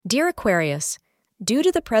Dear Aquarius, due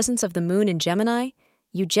to the presence of the moon in Gemini,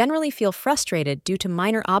 you generally feel frustrated due to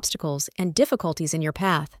minor obstacles and difficulties in your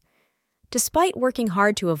path. Despite working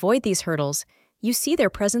hard to avoid these hurdles, you see their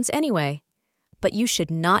presence anyway. But you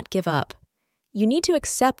should not give up. You need to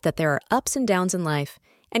accept that there are ups and downs in life,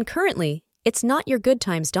 and currently, it's not your good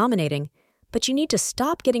times dominating, but you need to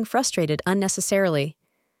stop getting frustrated unnecessarily.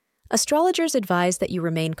 Astrologers advise that you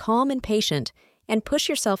remain calm and patient and push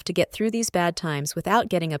yourself to get through these bad times without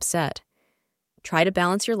getting upset. Try to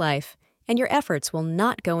balance your life, and your efforts will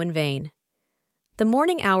not go in vain. The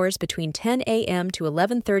morning hours between 10 a.m. to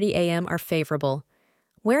 11:30 a.m. are favorable.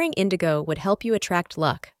 Wearing indigo would help you attract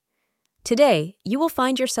luck. Today, you will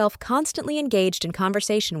find yourself constantly engaged in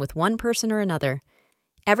conversation with one person or another.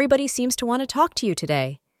 Everybody seems to want to talk to you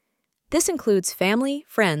today. This includes family,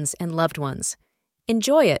 friends, and loved ones.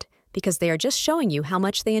 Enjoy it, because they are just showing you how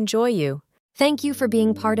much they enjoy you. Thank you for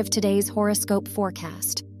being part of today's horoscope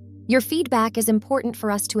forecast. Your feedback is important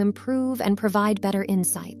for us to improve and provide better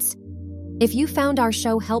insights. If you found our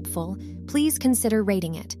show helpful, please consider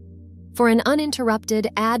rating it. For an uninterrupted,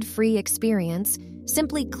 ad-free experience,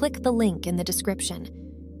 simply click the link in the description.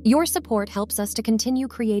 Your support helps us to continue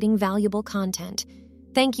creating valuable content.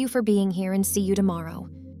 Thank you for being here and see you tomorrow.